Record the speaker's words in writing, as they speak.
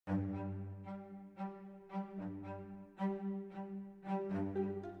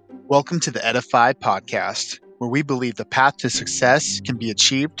Welcome to the Edify podcast, where we believe the path to success can be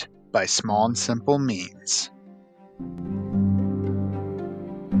achieved by small and simple means.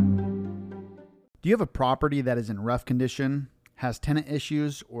 Do you have a property that is in rough condition, has tenant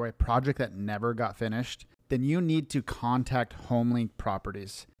issues, or a project that never got finished? Then you need to contact HomeLink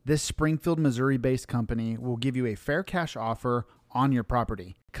Properties. This Springfield, Missouri-based company will give you a fair cash offer on your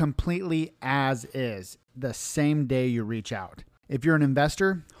property, completely as is, the same day you reach out. If you're an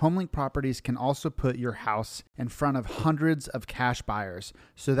investor, HomeLink Properties can also put your house in front of hundreds of cash buyers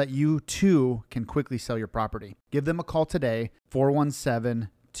so that you too can quickly sell your property. Give them a call today,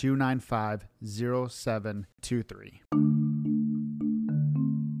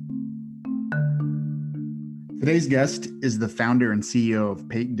 417-295-0723. Today's guest is the founder and CEO of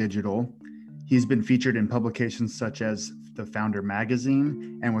Payton Digital. He's been featured in publications such as the Founder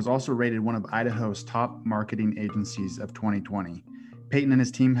Magazine and was also rated one of Idaho's top marketing agencies of 2020. Payton and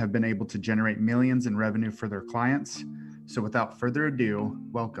his team have been able to generate millions in revenue for their clients. So without further ado,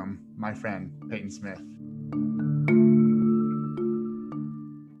 welcome my friend, Payton Smith.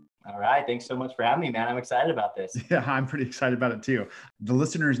 All right. Thanks so much for having me, man. I'm excited about this. Yeah, I'm pretty excited about it too. The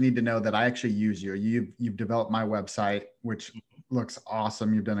listeners need to know that I actually use you. You've developed my website, which looks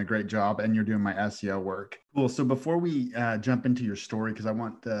awesome. You've done a great job and you're doing my SEO work. Cool. So before we jump into your story, because I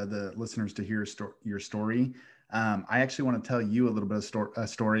want the listeners to hear your story, I actually want to tell you a little bit of a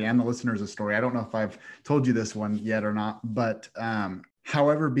story and the listeners a story. I don't know if I've told you this one yet or not, but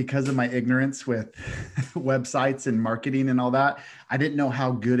however, because of my ignorance with websites and marketing and all that, I didn't know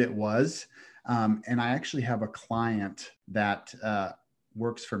how good it was. And I actually have a client that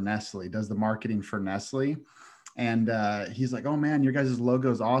works for Nestle, does the marketing for Nestle. And he's like, "Oh man, your guys' logo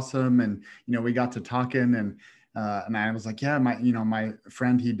is awesome." And, we got to talking and I was like, "Yeah, my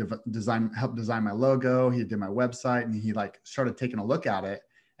friend, he helped design my logo. He did my website." And he started taking a look at it.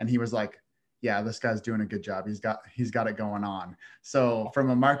 And he was like, "Yeah, this guy's doing a good job. He's got it going on." So from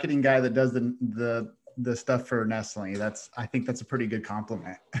a marketing guy that does the stuff for Nestle, I think that's a pretty good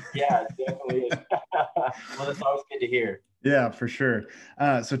compliment. Yeah, it definitely is. Well, that's always good to hear. Yeah, for sure.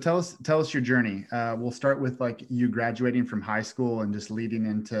 So tell us your journey. We'll start with you graduating from high school and just leading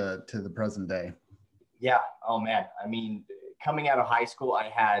into the present day. Yeah. Oh man. I mean, coming out of high school, I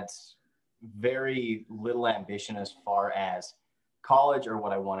had very little ambition as far as college or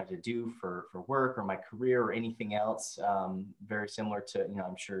what I wanted to do for work or my career or anything else. Very similar to,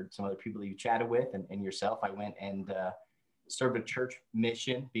 I'm sure some other people that you chatted with and yourself. I went and served a church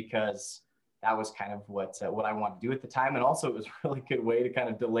mission because that was kind of what I wanted to do at the time. And also it was a really good way to kind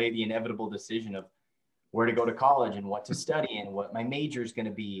of delay the inevitable decision of where to go to college and what to study and what my major is going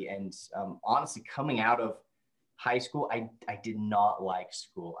to be. And honestly, coming out of high school, I did not like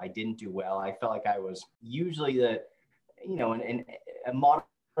school. I didn't do well. I felt like I was usually a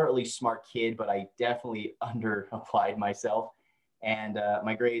moderately smart kid, but I definitely under applied myself. And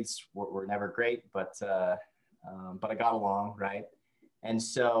my grades were never great, but I got along, right? And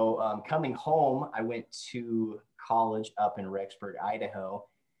so coming home, I went to college up in Rexburg, Idaho,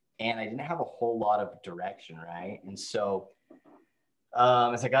 and I didn't have a whole lot of direction, right? And so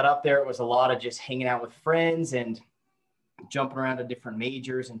as I got up there, it was a lot of just hanging out with friends and jumping around to different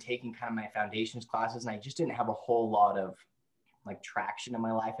majors and taking kind of my foundations classes. And I just didn't have a whole lot of traction in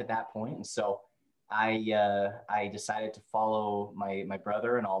my life at that point. And so I decided to follow my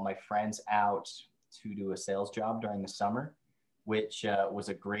brother and all my friends out to do a sales job during the summer, which was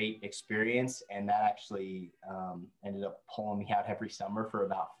a great experience. And that actually ended up pulling me out every summer for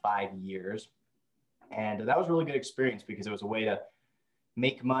about 5 years. And that was a really good experience because it was a way to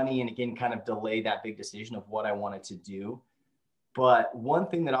make money and again, kind of delay that big decision of what I wanted to do. But one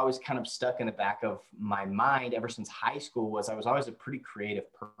thing that always kind of stuck in the back of my mind ever since high school was I was always a pretty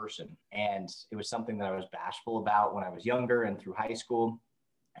creative person. And it was something that I was bashful about when I was younger and through high school.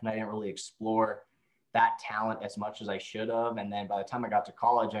 And I didn't really explore that talent as much as I should have. And then by the time I got to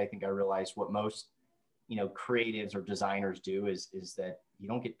college, I think I realized what most, creatives or designers do is that you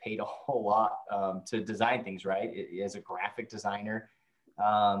don't get paid a whole lot to design things, right? As a graphic designer,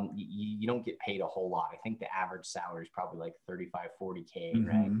 you don't get paid a whole lot. I think the average salary is probably like 35, 40K, mm-hmm.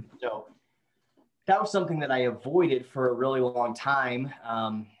 Right? So that was something that I avoided for a really long time.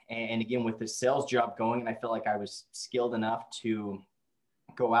 And again, with this sales job going, and I felt like I was skilled enough to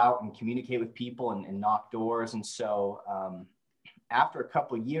go out and communicate with people and knock doors. And so after a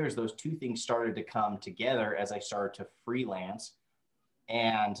couple of years, those two things started to come together as I started to freelance.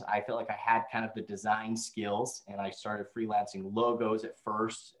 And I felt like I had kind of the design skills, and I started freelancing logos at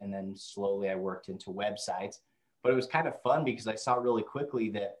first. And then slowly I worked into websites, but it was kind of fun because I saw really quickly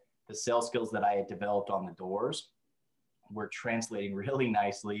that the sales skills that I had developed on the doors were translating really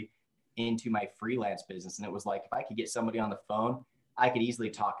nicely into my freelance business. And it was like, if I could get somebody on the phone, I could easily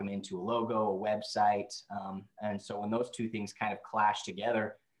talk them into a logo, a website. And so when those two things kind of clashed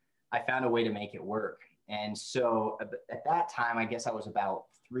together, I found a way to make it work. And so at that time, I guess I was about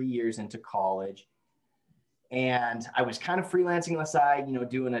 3 years into college. And I was kind of freelancing on the side, you know,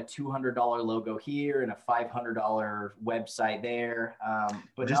 doing a $200 logo here and a $500 website there.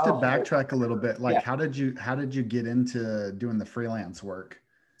 But just to backtrack a little bit, like, yeah. how did you get into doing the freelance work?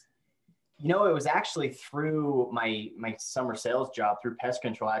 You know, it was actually through my summer sales job through pest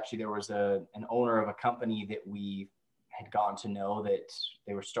control. Actually, there was an owner of a company that we had gotten to know that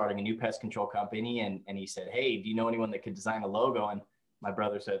they were starting a new pest control company. And he said, hey, do you know anyone that could design a logo? And my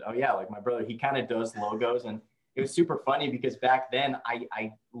brother said, oh yeah, like my brother, he kind of does logos. And it was super funny because back then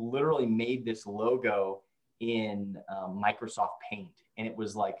I literally made this logo in Microsoft Paint. And it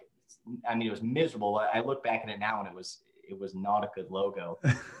was like, I mean, it was miserable. I look back at it now and it was not a good logo.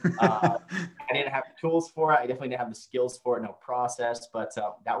 I didn't have the tools for it. I definitely didn't have the skills for it, no process, but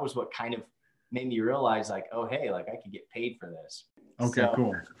that was what kind of made me realize like, oh, hey, like I could get paid for this. Okay, so,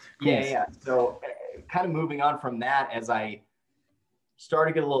 cool. Yeah. So kind of moving on from that, as I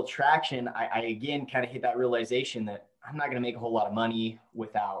started to get a little traction, I again kind of hit that realization that I'm not going to make a whole lot of money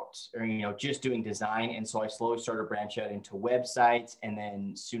without, or, you know, just doing design. And so I slowly started to branch out into websites. And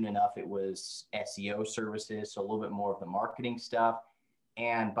then soon enough, it was SEO services. So a little bit more of the marketing stuff.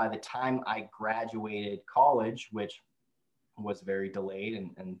 And by the time I graduated college, which was very delayed,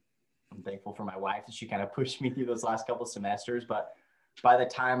 and I'm thankful for my wife that she kind of pushed me through those last couple of semesters. But by the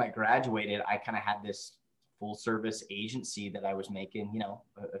time I graduated, I kind of had this full service agency that I was making, you know,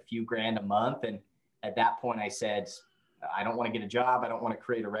 a few grand a month. And at that point I said, I don't want to get a job. I don't want to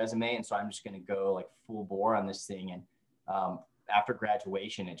create a resume. And so I'm just going to go like full bore on this thing. And after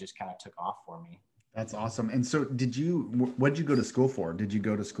graduation, it just kind of took off for me. That's awesome. And so what did you go to school for? Did you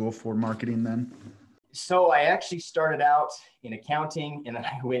go to school for marketing then? So I actually started out in accounting, and then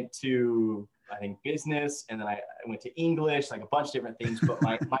I went to, I think, business, and then I went to English, like a bunch of different things. But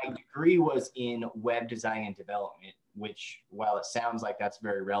my degree was in web design and development, which, while it sounds like that's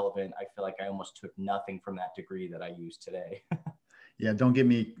very relevant, I feel like I almost took nothing from that degree that I use today. Yeah, don't get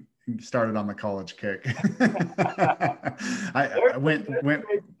me started on the college kick. I went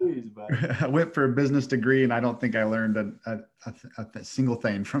for a business degree, and I don't think I learned a single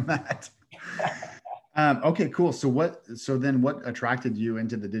thing from that. Okay, cool. So then what attracted you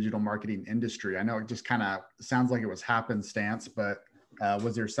into the digital marketing industry? I know it just kind of sounds like it was happenstance, but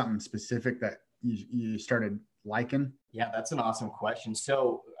was there something specific that you started liking? Yeah, that's an awesome question.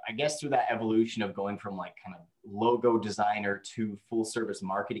 So I guess through that evolution of going from like kind of logo designer to full service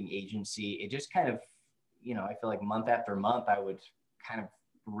marketing agency, it just kind of, you know, I feel like month after month, I would kind of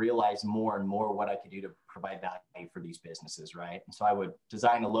realize more and more what I could do to provide value for these businesses, right? And so I would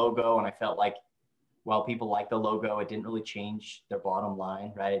design a logo, and I felt like, while people like the logo, it didn't really change their bottom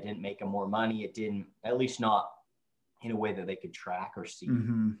line, right? It didn't make them more money. It didn't, at least not in a way that they could track or see.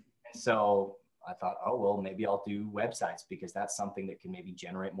 Mm-hmm. And so I thought, oh, well, maybe I'll do websites, because that's something that can maybe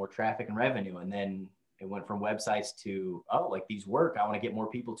generate more traffic and revenue. And then it went from websites to, oh, like these work. I want to get more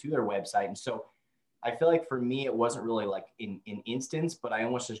people to their website. And so I feel like for me, it wasn't really like in instance, but I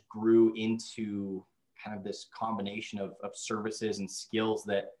almost just grew into kind of this combination of services and skills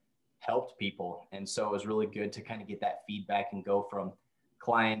that helped people. And so it was really good to kind of get that feedback and go from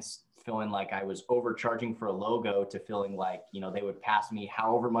clients feeling like I was overcharging for a logo to feeling like, you know, they would pass me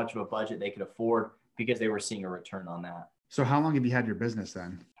however much of a budget they could afford because they were seeing a return on that. So how long have you had your business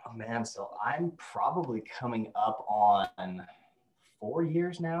then? Oh man, so I'm probably coming up on 4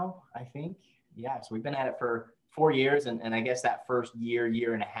 years now, I think. Yeah, so we've been at it for 4 years. And I guess that first year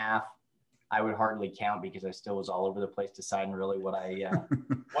and a half, I would hardly count, because I still was all over the place deciding really what I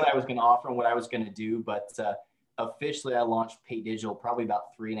was going to offer and what I was going to do. But officially, I launched Pay Digital probably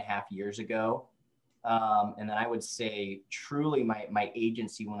about 3.5 years ago. And then I would say truly my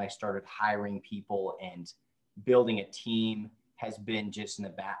agency, when I started hiring people and building a team, has been just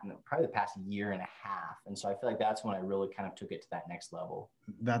in probably the past year and a half. And so I feel like that's when I really kind of took it to that next level.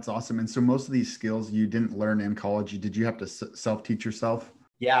 That's awesome. And so most of these skills you didn't learn in college. Did you have to self-teach yourself?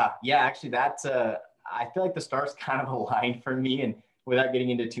 Yeah. Actually, that's I feel like the stars kind of aligned for me. And without getting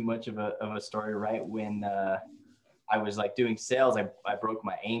into too much of a story, right when I was like doing sales, I broke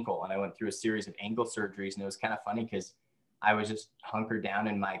my ankle, and I went through a series of ankle surgeries. And it was kind of funny because I was just hunkered down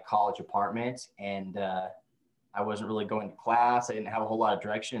in my college apartment, and I wasn't really going to class. I didn't have a whole lot of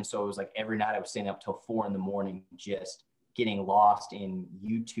direction. And so it was like every night I was staying up till 4 a.m, just getting lost in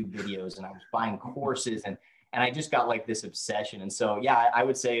YouTube videos, and I was buying courses, and I just got like this obsession. And so, yeah, I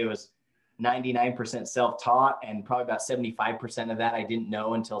would say it was 99% self-taught, and probably about 75% of that I didn't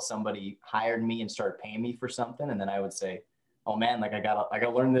know until somebody hired me and started paying me for something. And then I would say, oh man, like I gotta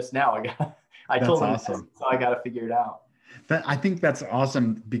learn this now. I That's told them awesome. so I gotta figure it out. I think that's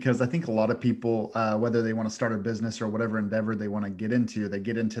awesome, because I think a lot of people, whether they want to start a business or whatever endeavor they want to get into, they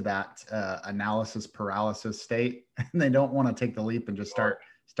get into that analysis paralysis state, and they don't want to take the leap and just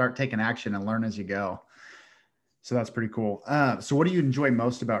start taking action and learn as you go. So that's pretty cool. So what do you enjoy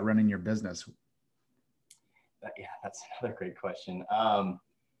most about running your business? Yeah, that's another great question.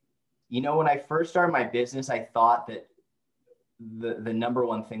 When I first started my business, I thought that the number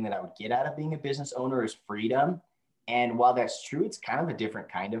one thing that I would get out of being a business owner is freedom. And while that's true, it's kind of a different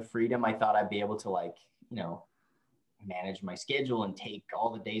kind of freedom. I thought I'd be able to manage my schedule and take all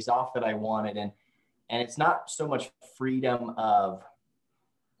the days off that I wanted. And it's not so much freedom of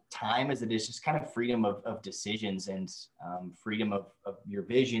time as it is just kind of freedom of decisions and freedom of your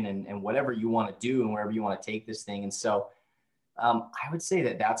vision and whatever you want to do and wherever you want to take this thing. And so I would say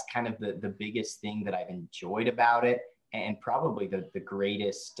that that's kind of the biggest thing that I've enjoyed about it. And probably the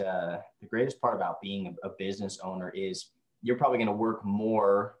greatest part about being a business owner is you're probably going to work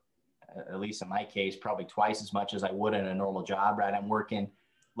more, at least in my case, probably twice as much as I would in a normal job, right? I'm working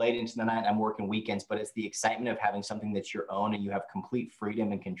late into the night, I'm working weekends, but it's the excitement of having something that's your own and you have complete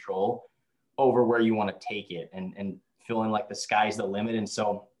freedom and control over where you want to take it and feeling like the sky's the limit. And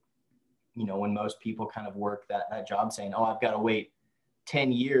so, when most people kind of work that job saying, oh, I've got to wait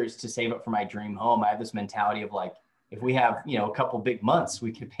 10 years to save up for my dream home, I have this mentality of like, if we have, a couple big months,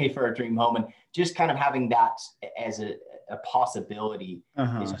 we could pay for our dream home. And just kind of having that as a possibility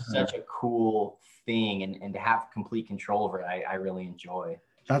is such a cool thing. And to have complete control over it, I really enjoy.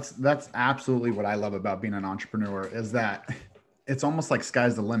 That's absolutely what I love about being an entrepreneur, is that it's almost like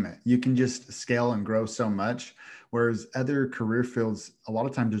sky's the limit. You can just scale and grow so much. Whereas other career fields, a lot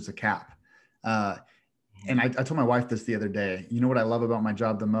of times there's a cap. And I told my wife this the other day. You know what I love about my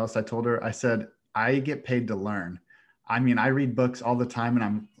job the most? I told her, I said, I get paid to learn. I mean, I read books all the time, and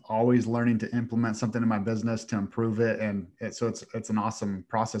I'm always learning to implement something in my business to improve it. And so it's an awesome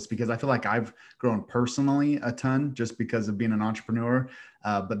process, because I feel like I've grown personally a ton just because of being an entrepreneur.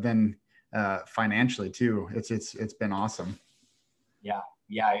 But then financially too, it's been awesome. Yeah.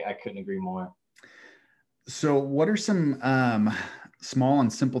 I couldn't agree more. So what are some small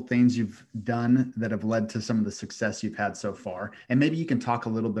and simple things you've done that have led to some of the success you've had so far? And maybe you can talk a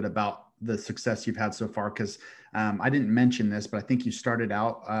little bit about the success you've had so far, because I didn't mention this, but I think you started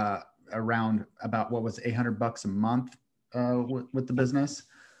out around about what was $800 a month with the business.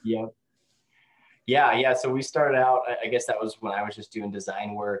 Yeah. So we started out, I guess that was when I was just doing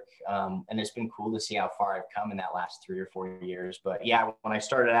design work. And it's been cool to see how far I've come in that last 3 or 4 years. But yeah, when I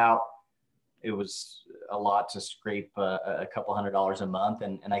started out, it was a lot to scrape a couple $100 a month.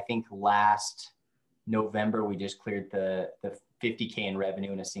 And I think last November, we just cleared the 50K in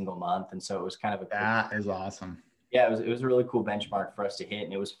revenue in a single month. And so it was kind of that is awesome. Yeah, it was a really cool benchmark for us to hit.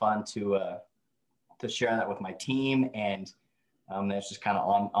 And it was fun to share that with my team. And that's just kind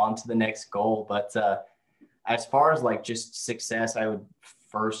of on to the next goal. But as far as like just success, I would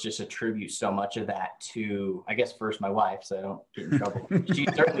first just attribute so much of that to, I guess, first my wife, so I don't get in trouble. She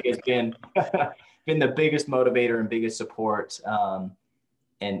certainly has been the biggest motivator and biggest support.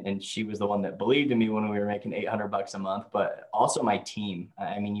 And she was the one that believed in me when we were making $800 a month, but also my team.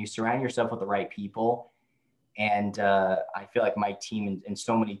 I mean, you surround yourself with the right people. And I feel like my team in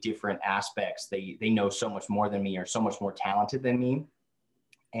so many different aspects, they know so much more than me, or so much more talented than me.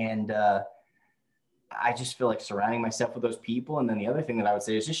 And I just feel like surrounding myself with those people. And then the other thing that I would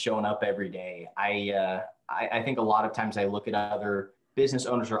say is just showing up every day. I think a lot of times I look at other business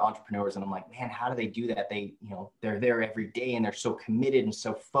owners or entrepreneurs and I'm like, man, how do they do that? They're there every day and they're so committed and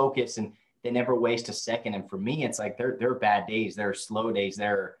so focused and they never waste a second. And for me, it's like, there are bad days. There are slow days.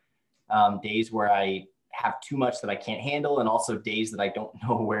 There are days where I have too much that I can't handle. And also days that I don't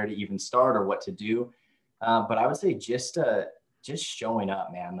know where to even start or what to do. But I would say just showing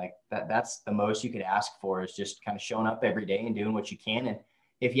up, man, like that's the most you could ask for, is just kind of showing up every day and doing what you can. And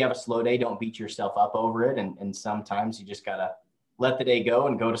if you have a slow day, don't beat yourself up over it. And sometimes you just gotta let the day go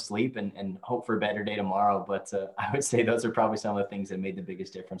and go to sleep and hope for a better day tomorrow. But I would say those are probably some of the things that made the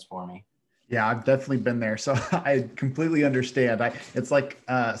biggest difference for me. Yeah, I've definitely been there. So I completely understand. It's like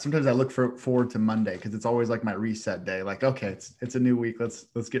sometimes I look forward to Monday, because it's always like my reset day. Like, okay, it's a new week.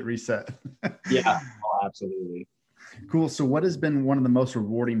 Let's get reset. Yeah, absolutely. Cool. So what has been one of the most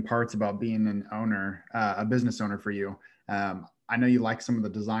rewarding parts about being an owner, a business owner for you? I know you like some of the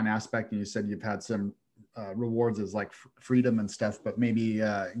design aspect, and you said you've had some rewards as like freedom and stuff, but maybe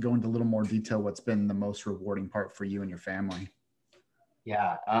go into a little more detail. What's been the most rewarding part for you and your family?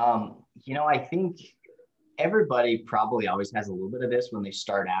 Yeah. I think everybody probably always has a little bit of this when they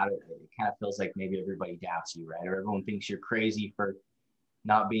start out. It kind of feels like maybe everybody doubts you, right? Or everyone thinks you're crazy for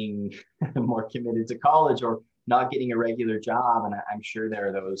not being more committed to college or not getting a regular job. And I'm sure there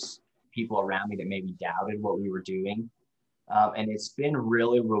are those people around me that maybe doubted what we were doing. And it's been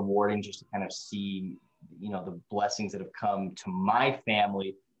really rewarding just to kind of see, the blessings that have come to my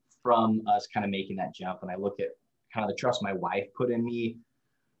family from us kind of making that jump. And I look at kind of the trust my wife put in me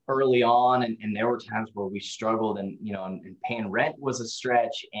early on. And there were times where we struggled and paying rent was a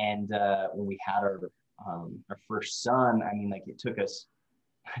stretch. And when we had our first son, I mean, like it took us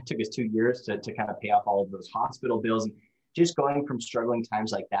 2 years to kind of pay off all of those hospital bills, and just going from struggling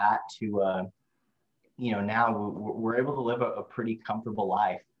times like that to now we're able to live a pretty comfortable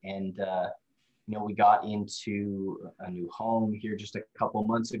life. And we got into a new home here just a couple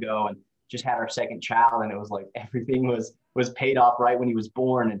months ago, and just had our second child, and it was like everything was paid off right when he was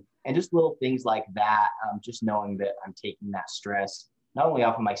born, and just little things like that. Just knowing that I'm taking that stress not only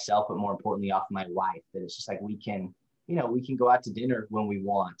off of myself, but more importantly off of my wife, that it's just like we can go out to dinner when we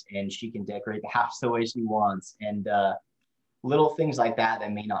want, and she can decorate the house the way she wants. And little things like that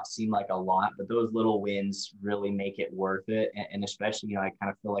may not seem like a lot, but those little wins really make it worth it. And especially, I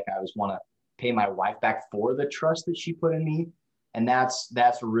kind of feel like I always want to pay my wife back for the trust that she put in me. And that's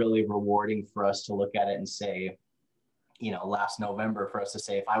really rewarding for us to look at it and say, last November, for us to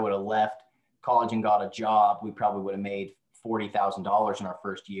say, if I would have left college and got a job, we probably would have made $40,000 in our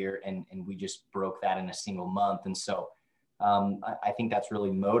first year. And we just broke that in a single month. And so I think that's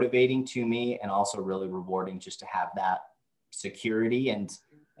really motivating to me, and also really rewarding just to have that security, and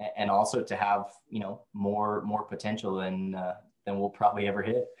also to have more potential than we'll probably ever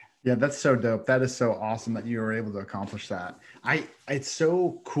hit. Yeah, that's so dope. That is so awesome that you were able to accomplish that. It's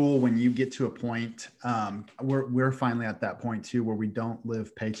so cool when you get to a point. We're finally at that point too, where we don't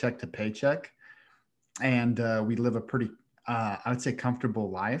live paycheck to paycheck, and we live a pretty, I would say, comfortable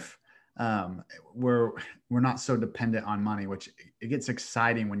life. We're not so dependent on money, which it gets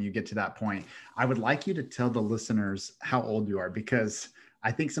exciting when you get to that point. I would like you to tell the listeners how old you are, because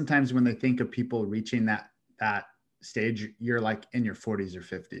I think sometimes when they think of people reaching that stage, you're like in your 40s or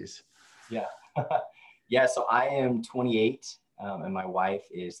 50s. Yeah. Yeah. So I am 28, and my wife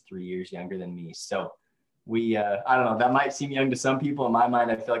is 3 years younger than me. So we, I don't know, that might seem young to some people. In my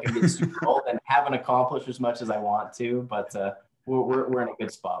mind, I feel like I'm getting super old and haven't accomplished as much as I want to, but we're in a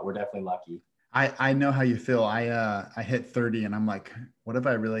good spot. We're definitely lucky. I know how you feel. I hit 30 and I'm like, what have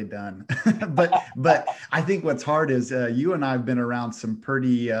I really done? but I think what's hard is you and I have been around some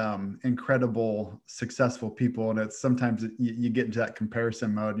pretty incredible, successful people. And it's sometimes you get into that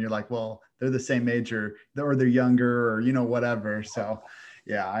comparison mode and you're like, well, they're the same age, or they're younger, or, whatever. So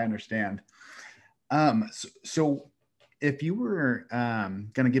yeah, I understand. So if you were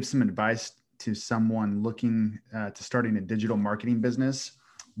going to give some advice to someone looking to starting a digital marketing business,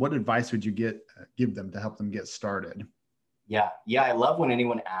 what advice would you give them to help them get started? Yeah. I love when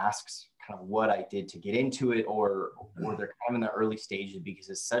anyone asks kind of what I did to get into it, or they're kind of in the early stages, because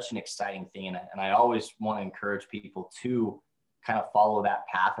it's such an exciting thing. And I always want to encourage people to kind of follow that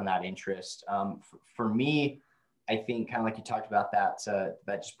path and that interest. For me, I think kind of like you talked about that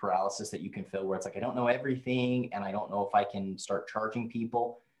just paralysis that you can feel, where it's like, I don't know everything, and I don't know if I can start charging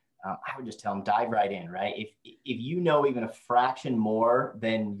people. I would just tell them, dive right in, right? If you know even a fraction more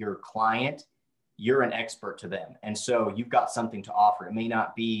than your client, you're an expert to them. And so you've got something to offer. It may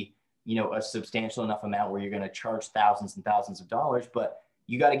not be, a substantial enough amount where you're going to charge thousands and thousands of dollars, but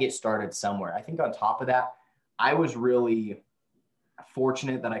you got to get started somewhere. I think on top of that, I was really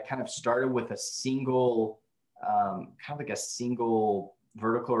fortunate that I kind of started with a single, kind of like a single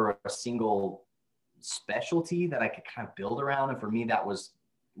vertical or a single specialty that I could kind of build around. And for me, that was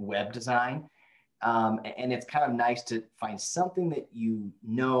web design. And it's kind of nice to find something that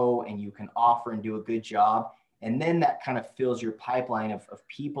and you can offer and do a good job. And then that kind of fills your pipeline of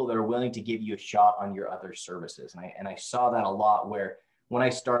people that are willing to give you a shot on your other services. And I saw that a lot, where when I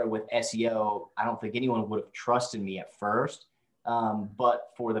started with SEO, I don't think anyone would have trusted me at first.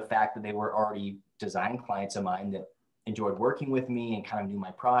 But for the fact that they were already design clients of mine that enjoyed working with me and kind of knew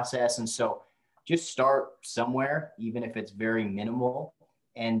my process. And so just start somewhere, even if it's very minimal,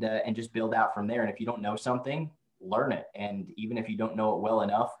 and just build out from there. And if you don't know something, learn it. And even if you don't know it well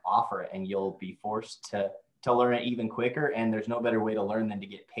enough, offer it, and you'll be forced to learn it even quicker. And there's no better way to learn than to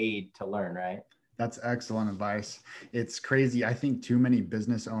get paid to learn, right? That's excellent advice. It's crazy. I think too many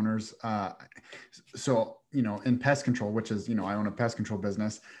business owners, in pest control, which is, I own a pest control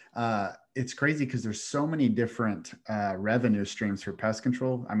business. It's crazy because there's so many different revenue streams for pest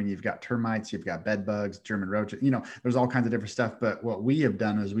control. I mean, you've got termites, you've got bed bugs, German roaches, there's all kinds of different stuff. But what we have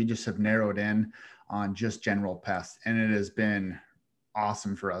done is we just have narrowed in on just general pests. And it has been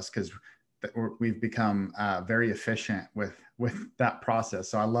awesome for us because we've become very efficient with that process.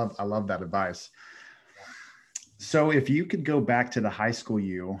 So I love that advice. So if you could go back to the high school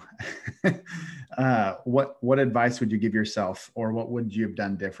you, what advice would you give yourself, or what would you have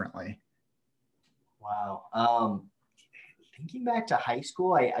done differently? Wow. Thinking back to high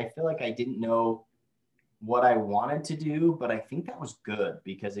school, I feel like I didn't know what I wanted to do, but I think that was good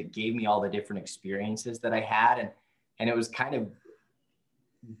because it gave me all the different experiences that I had. And it was kind of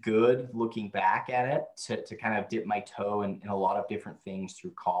good looking back at it to kind of dip my toe in a lot of different things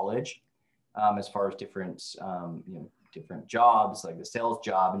through college, as far as different different jobs, like the sales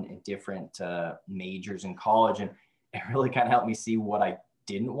job and different majors in college. And it really kind of helped me see what I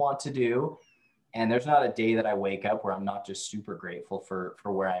didn't want to do. And there's not a day that I wake up where I'm not just super grateful for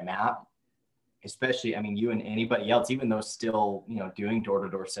where I'm at. Especially, I mean, you and anybody else, even though still, doing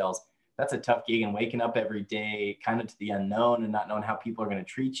door-to-door sales, that's a tough gig, and waking up every day kind of to the unknown and not knowing how people are going to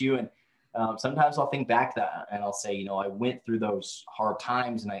treat you. And sometimes I'll think back to that and I'll say, I went through those hard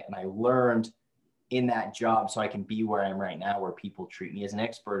times and I learned in that job so I can be where I am right now, where people treat me as an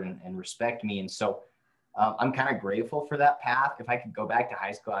expert and respect me. And so I'm kind of grateful for that path. If I could go back to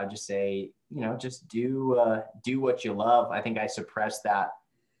high school, I'd just say, just do what you love. I think I suppressed that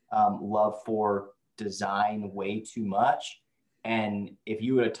love for design way too much. And if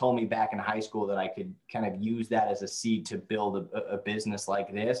you would have told me back in high school that I could kind of use that as a seed to build a business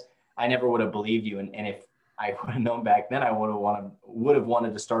like this, I never would have believed you. And if I would have known back then, I would have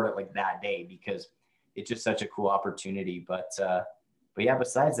wanted to start it like that day, because it's just such a cool opportunity. But yeah,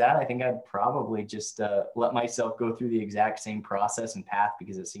 besides that, I think I'd probably just let myself go through the exact same process and path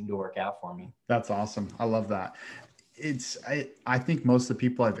because it seemed to work out for me. That's awesome. I love that. I think most of the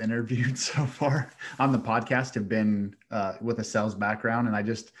people I've interviewed so far on the podcast have been with a sales background.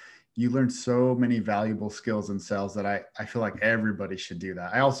 And you learn so many valuable skills in sales that I feel like everybody should do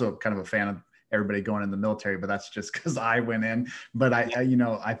that. I also kind of a fan of everybody going in the military, but that's just because I went in. But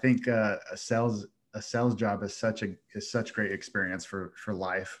I think a sales job is such great experience for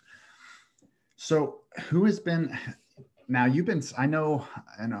life. So who has been, now I know,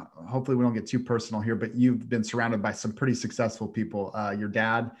 and hopefully we don't get too personal here, but you've been surrounded by some pretty successful people. Your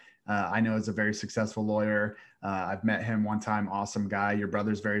dad, I know, is a very successful lawyer. I've met him one time. Awesome guy. Your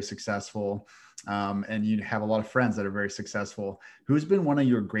brother's very successful. And you have a lot of friends that are very successful. Who's been one of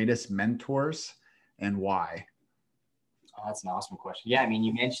your greatest mentors and why? Oh, that's an awesome question. Yeah. I mean,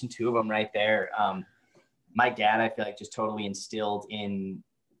 you mentioned two of them right there. My dad, I feel like, just totally instilled in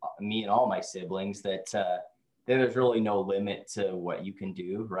me and all my siblings that there's really no limit to what you can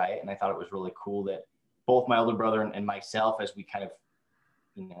do. Right. And I thought it was really cool that both my older brother and myself, as we kind of,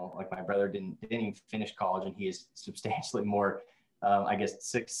 like my brother didn't even finish college, and he is substantially more, I guess,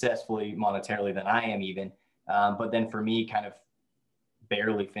 successfully monetarily than I am even. But then for me, kind of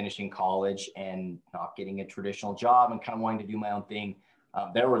barely finishing college and not getting a traditional job and kind of wanting to do my own thing,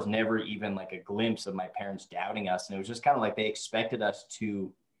 there was never even like a glimpse of my parents doubting us. And it was just kind of like they expected us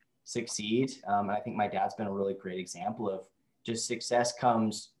to succeed. And I think my dad's been a really great example of just success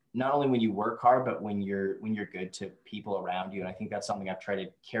comes not only when you work hard, but when you're good to people around you. And I think that's something I've tried to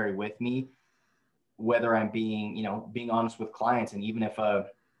carry with me, whether I'm being honest with clients. And even if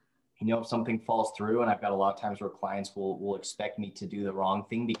if something falls through, and I've got a lot of times where clients will expect me to do the wrong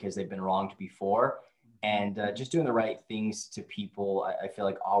thing because they've been wronged before. And just doing the right things to people, I feel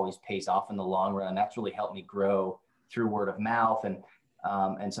like always pays off in the long run. That's really helped me grow through word of mouth.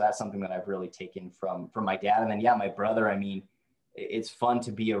 And so that's something that I've really taken from my dad. And then, yeah, my brother, I mean, it's fun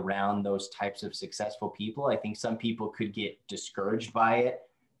to be around those types of successful people. I think some people could get discouraged by it.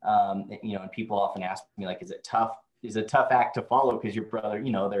 And people often ask me, like, is it tough? Is it a tough act to follow? Because your brother,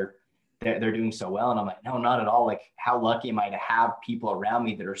 they're doing so well. And I'm like, no, not at all. Like, how lucky am I to have people around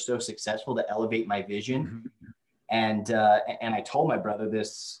me that are so successful to elevate my vision? Mm-hmm. And I told my brother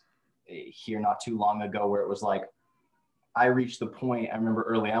this here not too long ago, where it was like, I reached the point, I remember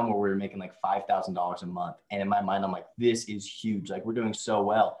early on, where we were making like $5,000 a month. And in my mind, I'm like, this is huge. Like, we're doing so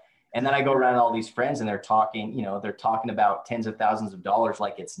well. And then I go around all these friends and they're talking about tens of thousands of dollars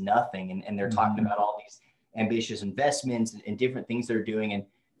like it's nothing. And they're mm-hmm. talking about all these ambitious investments and different things they're doing. And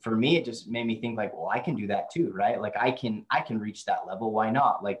for me, it just made me think like, well, I can do that too, right? Like I can reach that level. Why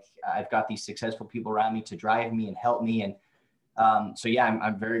not? Like, I've got these successful people around me to drive me and help me. And So yeah,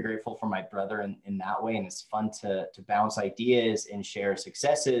 I'm very grateful for my brother in that way. And it's fun to bounce ideas and share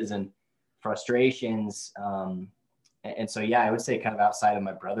successes and frustrations. And so, yeah, I would say kind of outside of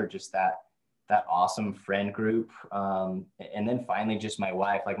my brother, just that awesome friend group. And then finally just my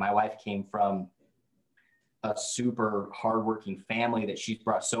wife. Like, my wife came from a super hardworking family that she's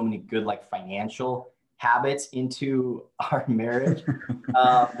brought so many good, like, financial habits into our marriage.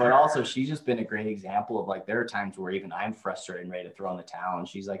 But also she's just been a great example of, like, there are times where even I'm frustrated and ready to throw in the towel. And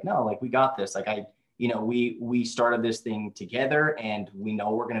she's like, no, like, we got this. Like, we started this thing together and we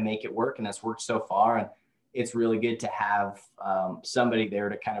know we're going to make it work. And it's worked so far. And it's really good to have somebody there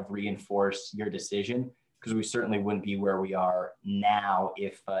to kind of reinforce your decision, because we certainly wouldn't be where we are now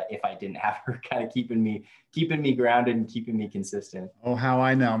if I didn't have her kind of keeping me grounded and keeping me consistent. Oh, how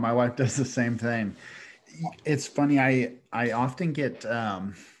I know. My wife does the same thing. It's funny. I often get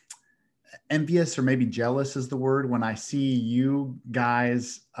envious, or maybe jealous is the word, when I see you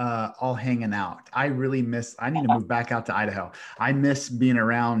guys all hanging out. I need to move back out to Idaho. I miss being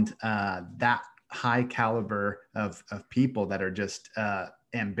around that high caliber of people that are just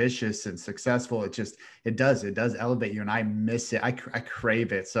ambitious and successful. It does elevate you, and I miss it. I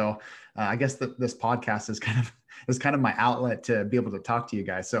crave it. So I guess this podcast is kind of my outlet to be able to talk to you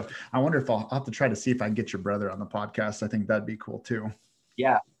guys. So I wonder if I'll have to try to see if I can get your brother on the podcast. I think that'd be cool too.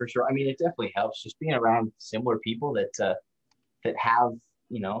 Yeah, for sure. I mean, it definitely helps just being around similar people that have,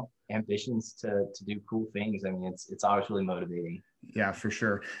 ambitions to do cool things. I mean, it's always really motivating. Yeah, for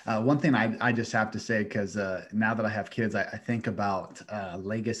sure. One thing I just have to say, because now that I have kids, I think about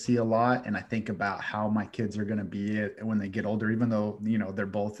legacy a lot, and I think about how my kids are going to be when they get older, even though, they're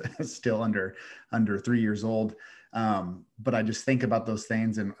both still under 3 years old. But I just think about those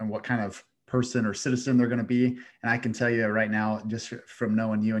things and what kind of person or citizen they're going to be. And I can tell you right now, just from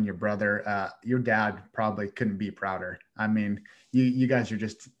knowing you and your brother, your dad probably couldn't be prouder. I mean, you guys are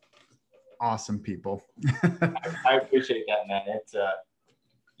just awesome people. I appreciate that, man. It's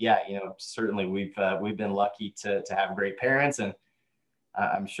yeah, certainly we've been lucky to have great parents, and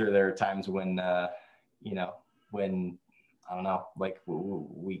I'm sure there are times when when I don't know, like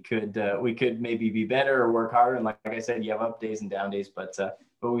we could maybe be better or work harder. And like I said, you have up days and down days, but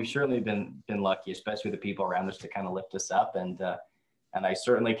we've certainly been lucky, especially the people around us, to kind of lift us up. And I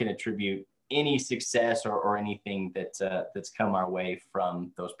certainly can attribute any success or anything that's come our way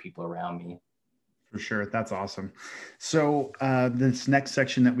from those people around me. For sure. That's awesome. So this next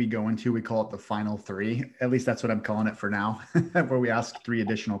section that we go into, we call it the final three. At least that's what I'm calling it for now, where we ask 3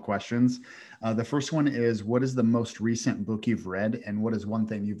 additional questions. The first one is, what is the most recent book you've read, and what is one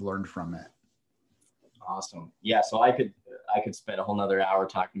thing you've learned from it? Awesome. Yeah. So I could spend a whole nother hour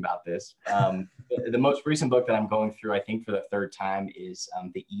talking about this. The most recent book that I'm going through, I think for the 3rd time, is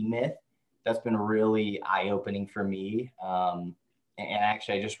The E-Myth. That's been really eye-opening for me. And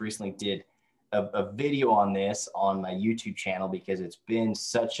actually, I just recently did a video on this on my YouTube channel, because it's been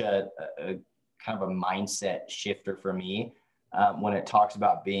such a kind of a mindset shifter for me when it talks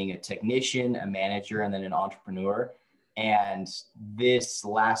about being a technician, a manager, and then an entrepreneur. And this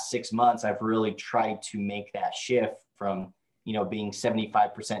last 6 months, I've really tried to make that shift from, being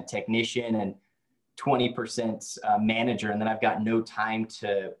 75% technician and 20% manager. And then I've got no time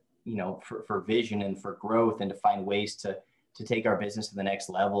to, for vision and for growth, and to find ways to take our business to the next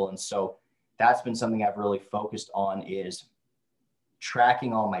level. And so that's been something I've really focused on, is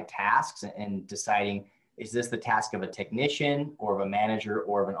tracking all my tasks and deciding, is this the task of a technician or of a manager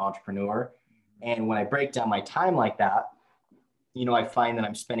or of an entrepreneur? And when I break down my time like that, I find that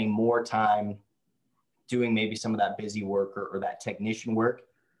I'm spending more time doing maybe some of that busy work or that technician work,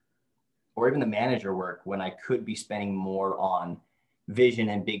 or even the manager work, when I could be spending more on vision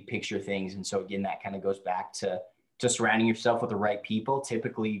and big picture things. And so again, that kind of goes back to surrounding yourself with the right people,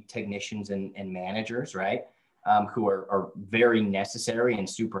 typically technicians and managers, right? Who are very necessary and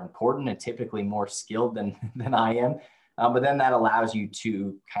super important, and typically more skilled than I am. But then that allows you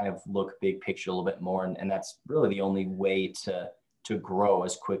to kind of look big picture a little bit more. And that's really the only way to grow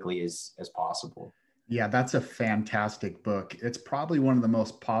as quickly as possible. Yeah, that's a fantastic book. It's probably one of the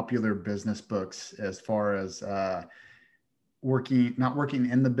most popular business books, as far as not working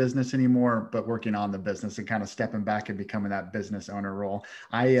in the business anymore, but working on the business and kind of stepping back and becoming that business owner role.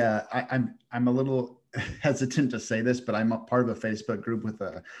 I'm a little hesitant to say this, but I'm a part of a Facebook group with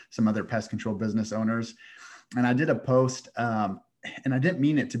some other pest control business owners. And I did a post, and I didn't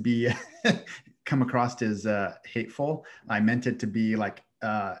mean it to be come across as hateful. I meant it to be like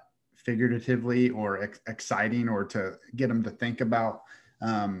figuratively or exciting, or to get them to think about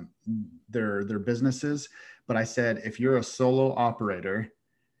their businesses. But I said, if you're a solo operator,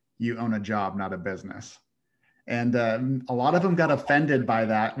 you own a job, not a business. And a lot of them got offended by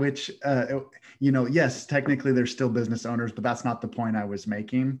that, which, yes, technically they're still business owners, but that's not the point I was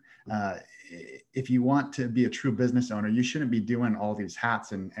making. If you want to be a true business owner, you shouldn't be doing all these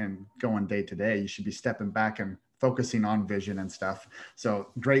hats and going day to day. You should be stepping back and focusing on vision and stuff. So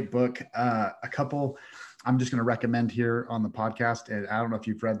great book. A couple I'm just going to recommend here on the podcast, and I don't know if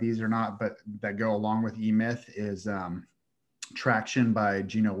you've read these or not, but that go along with E-Myth is Traction by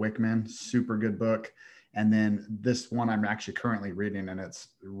Gino Wickman. Super good book. And then this one I'm actually currently reading, and it's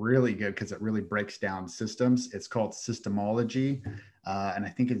really good because it really breaks down systems. It's called Systemology. And I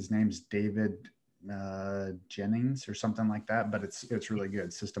think his name's David Jennings or something like that, but it's really good,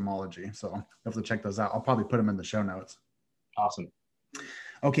 Systemology. So you have to check those out. I'll probably put them in the show notes. Awesome.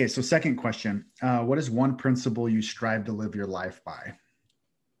 Okay. So second question, what is one principle you strive to live your life by?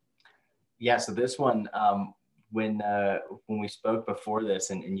 Yeah. So this one, when we spoke before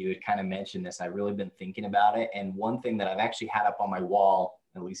this and you had kind of mentioned this, I've really been thinking about it. And one thing that I've actually had up on my wall,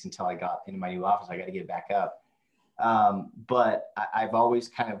 at least until I got into my new office, I got to get it back up. But I've always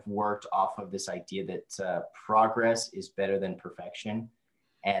kind of worked off of this idea that progress is better than perfection.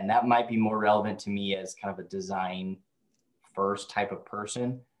 And that might be more relevant to me as kind of a design first type of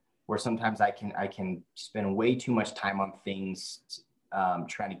person, where sometimes I can spend way too much time on things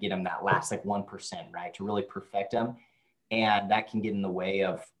trying to get them that last like 1%, right? To really perfect them. And that can get in the way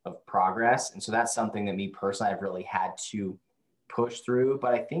of progress. And so that's something that me personally, I've really had to push through.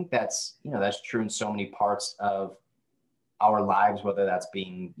 But I think that's true in so many parts of our lives, whether that's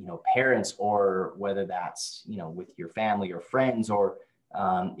being, parents, or whether that's, with your family or friends, or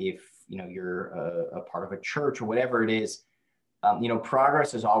if, you're a part of a church or whatever it is.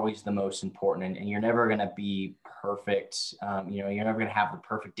 Progress is always the most important, and you're never going to be perfect. You're never going to have the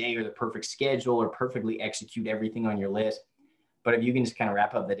perfect day or the perfect schedule or perfectly execute everything on your list. But if you can just kind of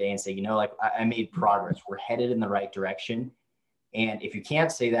wrap up the day and say, I made progress, we're headed in the right direction. And if you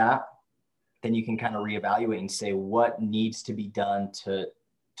can't say that, then you can kind of reevaluate and say what needs to be done to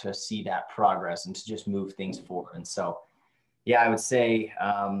see that progress and to just move things forward. And so, yeah, I would say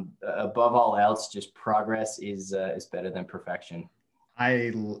above all else, just progress is better than perfection.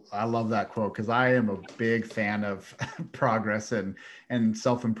 I love that quote because I am a big fan of progress and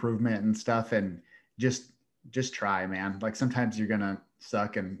self-improvement and stuff. And just try, man. Like sometimes you're going to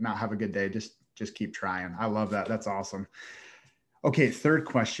suck and not have a good day. Just keep trying. I love that. That's awesome. Okay. Third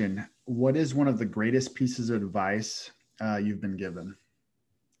question. What is one of the greatest pieces of advice you've been given?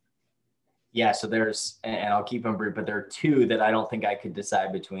 Yeah, so and I'll keep them brief, but there are two that I don't think I could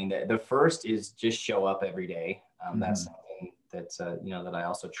decide between. The first is just show up every day. That's something that's, that I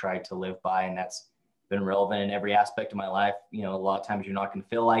also try to live by, and that's been relevant in every aspect of my life. A lot of times you're not going to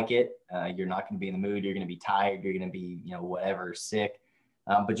feel like it. You're not going to be in the mood. You're going to be tired. You're going to be, whatever, sick.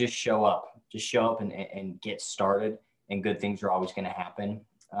 But just show up. Just show up and get started, and good things are always going to happen.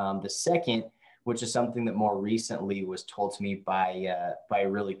 The second, which is something that more recently was told to me by a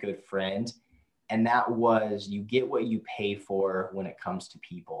really good friend. And that was, you get what you pay for when it comes to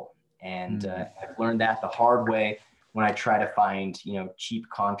people. And I've learned that the hard way when I try to find, cheap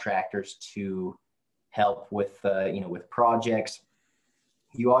contractors to help with, with projects.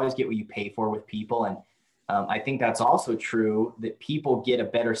 You always get what you pay for with people. And I think that's also true that people get a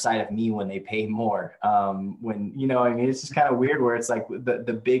better side of me when they pay more. It's just kind of weird where it's like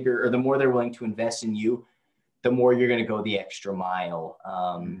the bigger or the more they're willing to invest in you, the more you're going to go the extra mile.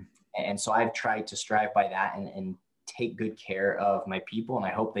 And so I've tried to strive by that and take good care of my people. And I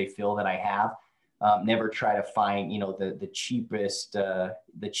hope they feel that I have. Never try to find, the cheapest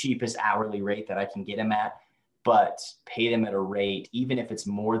hourly rate that I can get them at, but pay them at a rate, even if it's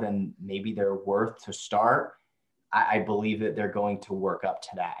more than maybe they're worth to start. I believe that they're going to work up to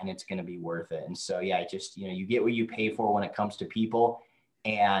that, and it's going to be worth it. And so, yeah, just, you get what you pay for when it comes to people,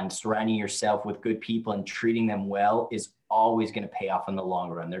 and surrounding yourself with good people and treating them well is always going to pay off in the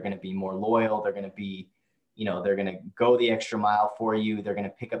long run. They're going to be more loyal. They're going to be, they're going to go the extra mile for you. They're going to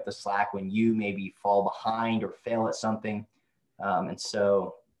pick up the slack when you maybe fall behind or fail at something. And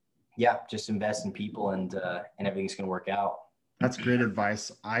so, yeah, just invest in people and everything's going to work out. That's great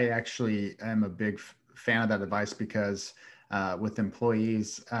advice. I actually am a big fan of that advice because with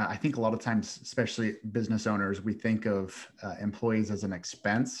employees, I think a lot of times, especially business owners, we think of employees as an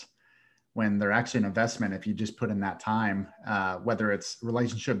expense when they're actually an investment. If you just put in that time, whether it's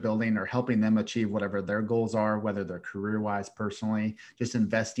relationship building or helping them achieve whatever their goals are, whether they're career-wise, personally, just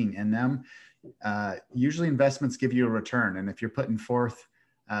investing in them, usually investments give you a return. And if you're putting forth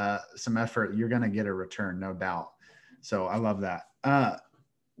some effort, you're going to get a return, no doubt. So I love that.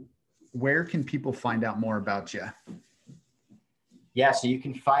 Where can people find out more about you? Yeah, so you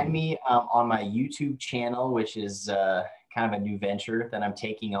can find me on my YouTube channel, which is kind of a new venture that I'm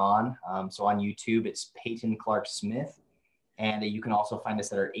taking on. So on YouTube, it's Payton Smith. And you can also find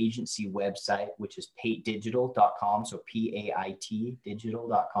us at our agency website, which is paitdigital.com. So PAIT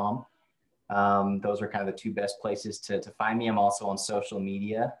digital.com. Those are kind of the two best places to find me. I'm also on social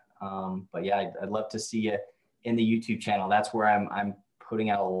media. But yeah, I'd love to see you in the YouTube channel. That's where I'm putting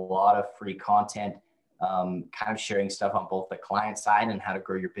out a lot of free content, kind of sharing stuff on both the client side and how to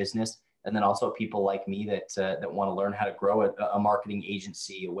grow your business. And then also people like me that want to learn how to grow a marketing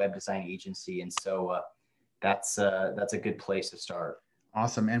agency, a web design agency. And so that's a good place to start.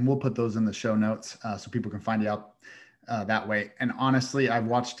 Awesome. And we'll put those in the show notes so people can find you out that way. And honestly, I've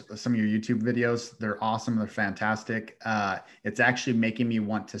watched some of your YouTube videos. They're awesome. They're fantastic. It's actually making me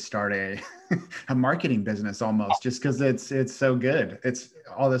want to start a marketing business almost, just because it's so good. It's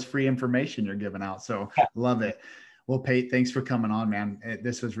all this free information you're giving out. So love it. Well, Pate, thanks for coming on, man.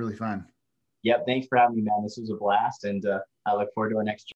 This was really fun. Yep. Thanks for having me, man. This was a blast. And I look forward to our next